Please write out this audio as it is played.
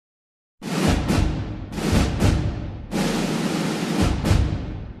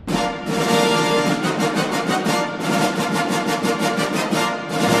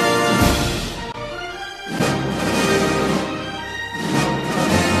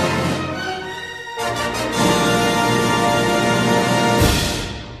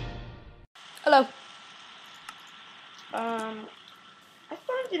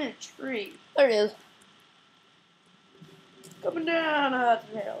tree. There it is. Coming down. That's a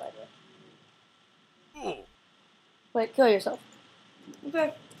potato ladder. Wait, kill yourself.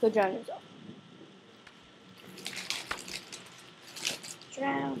 Okay. Go drown yourself.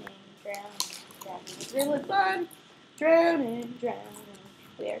 Drowning, drowning, drowning. It's really fun. Drowning, drowning.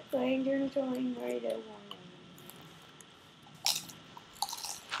 We are playing, turning, ready to warning.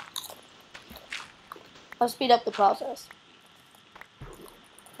 I'll speed up the process.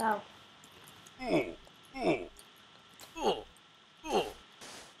 How? Get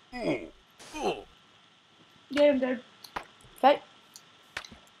him, dude. Okay.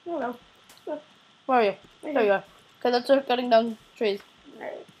 No. Where are you? There you are. Okay, let's start cutting down trees.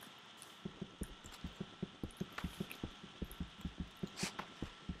 Alright.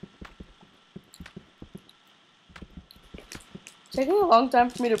 It's taking a long time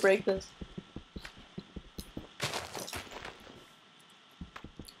for me to break this.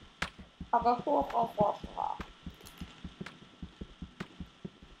 What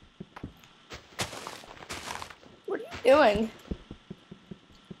are you doing?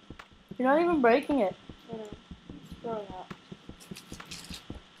 You're not even breaking it. I know. It's growing up.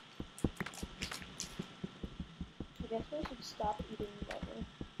 I guess I should stop eating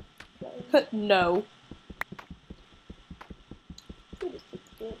butter. No. It is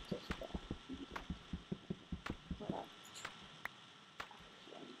good to stop eating. Hold on.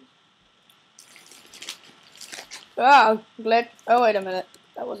 Ah, glad. Oh, wait a minute.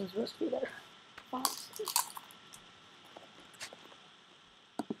 That wasn't supposed to be there.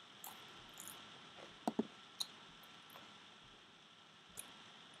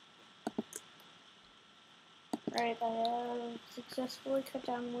 Alright, I have successfully cut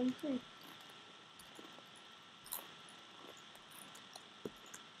down one tree.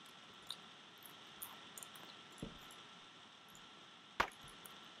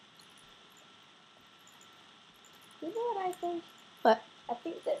 You know what I think? What? I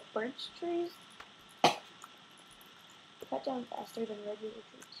think that birch trees cut down faster than regular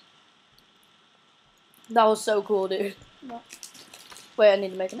trees. That was so cool, dude. No. Wait, I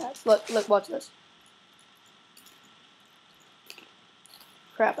need to make an axe. Look, watch this.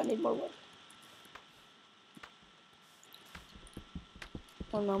 Crap, I need more wood.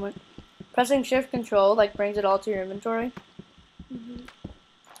 One moment. Pressing shift control, like, brings it all to your inventory.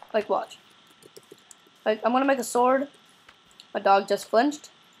 Like, watch. Like, I'm gonna make a sword. My dog just flinched.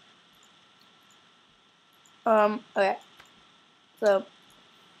 Okay. So,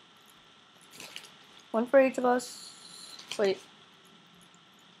 one for each of us. Wait.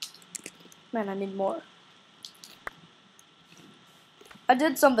 Man, I need more. I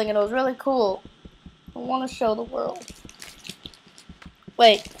did something and it was really cool. I want to show the world.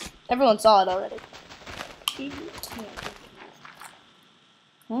 Wait, everyone saw it already.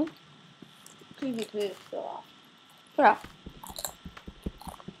 Hmm? PvP is still off. Yeah.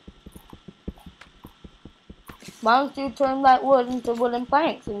 Why don't you turn that wood into wooden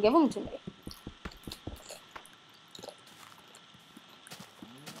planks and give them to me?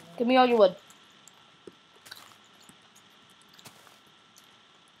 Give me all your wood.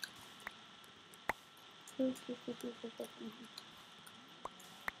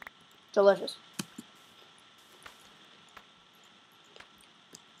 Delicious.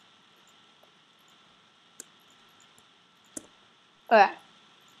 Okay.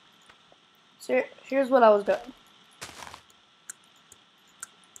 So here's what I was doing.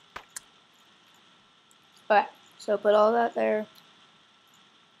 Okay, so put all that there.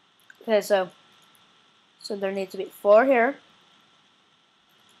 Okay, so there needs to be 4 here,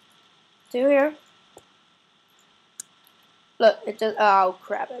 2 here. Look, it just, oh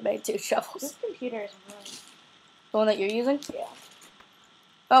crap, I made 2 shovels. This computer is running. The one that you're using? Yeah.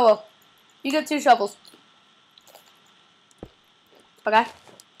 Oh well, you get 2 shovels. Okay.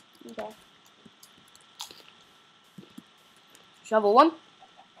 Okay. Shovel 1.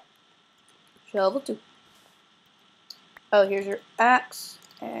 Shovel 2. Oh, here's your axe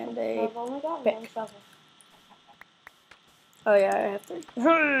and a I've only got pick. 1 shovel. Oh yeah, I have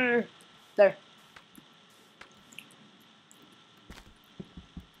 3. There.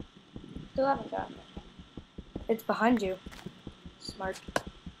 Still haven't gotten it. It's behind you. Smart.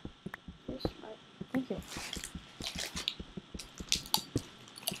 You're smart. Thank you.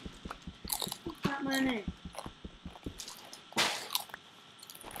 Not my name.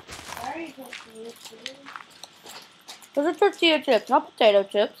 Sorry, tortilla chips. Those are tortilla chips, not potato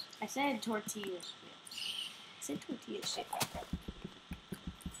chips. I said tortilla chips. I said tortilla chips.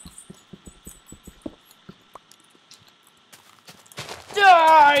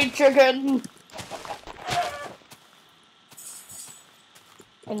 Die, chicken!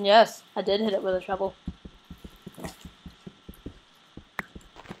 And yes, I did hit it with a shovel.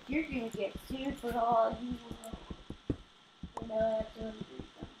 You're gonna get sued for all you know.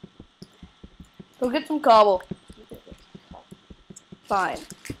 Go get some cobble. Fine.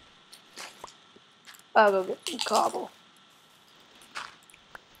 I'll go get some cobble.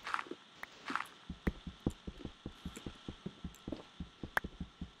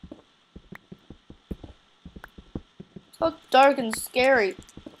 So dark and scary.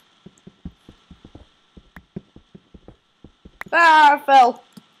 Ah, I fell.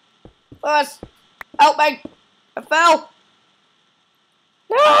 Yes! Help me! I fell!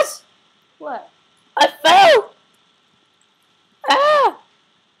 Yes! What? I fell! Ah!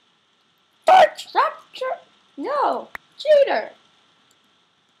 Torch! Stop! No! Cheater!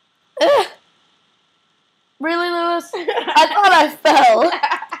 Ugh. Really, Lewis? I thought I fell.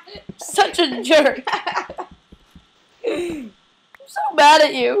 Such a jerk. I'm so mad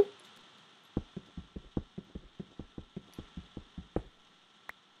at you.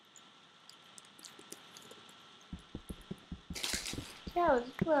 That was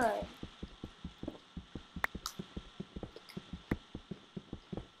fun.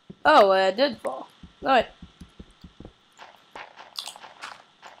 Oh, I did fall. No, wait.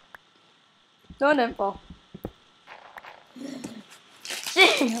 No, I didn't fall.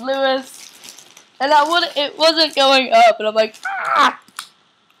 Jeez, Lewis. And it wasn't going up, and I'm like, ah!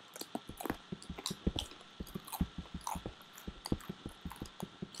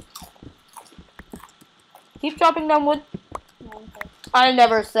 Keep chopping down wood. Okay. I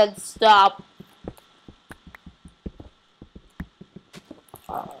never said stop.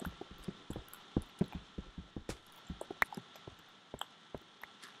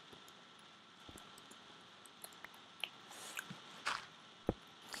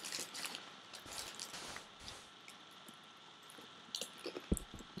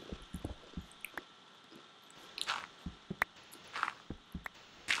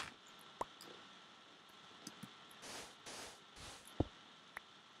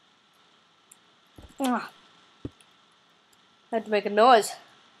 I had to make a noise.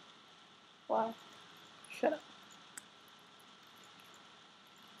 Why? Shut up.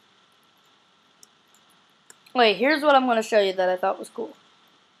 Wait, here's what I'm going to show you that I thought was cool.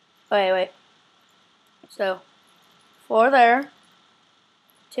 Wait. So, 4 there.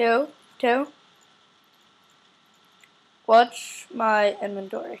 2. Watch my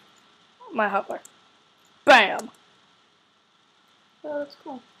inventory. My hotbar. Bam! Oh, that's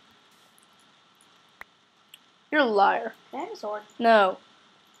cool. You're a liar. Can I have a sword? No.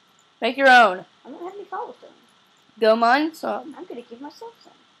 Make your own. I don't have any cobblestone. Go mine some. I'm gonna give myself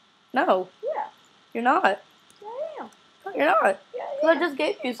some. No. Yeah. You're not. Yeah, I am. No, you're not. Yeah, I just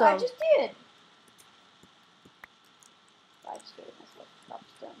gave you some. I just did. I just gave myself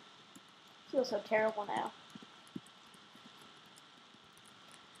cobblestone. I feel so terrible now.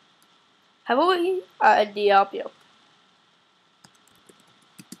 How about we de-op you?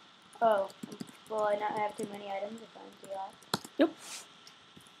 Oh, will I not have too many items if I'm too high? Yep.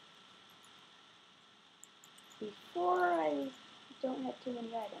 Before I don't have too many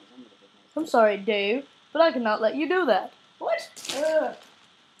items, I'm gonna give myself. I'm sorry, Dave, but I cannot let you do that. What? Ugh.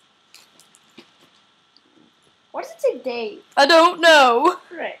 Why does it say Dave? I don't know.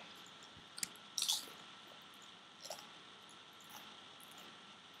 Right.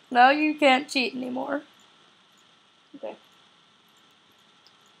 Now you can't cheat anymore. Okay.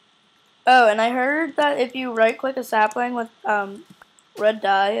 Oh, and I heard that if you right-click a sapling with red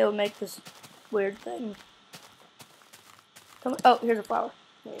dye, it'll make this weird thing. Oh, here's a flower.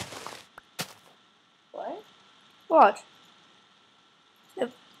 Here. What? Watch.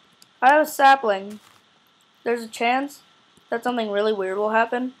 If I have a sapling, there's a chance that something really weird will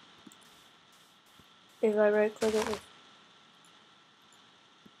happen. If I right-click it with...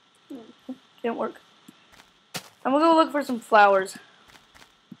 Didn't work. I'm gonna go look for some flowers.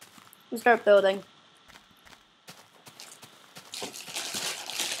 And start building.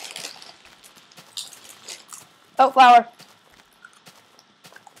 Oh, flower.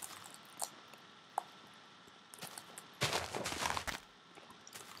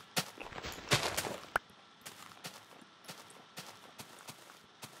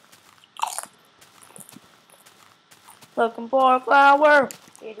 Looking for a flower.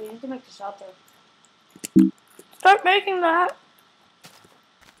 Dude, we need to make the shelter. Start making that.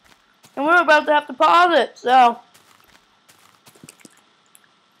 And we're about to have to pause it, so.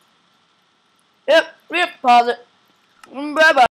 Yep, we have to pause it. Bye-bye.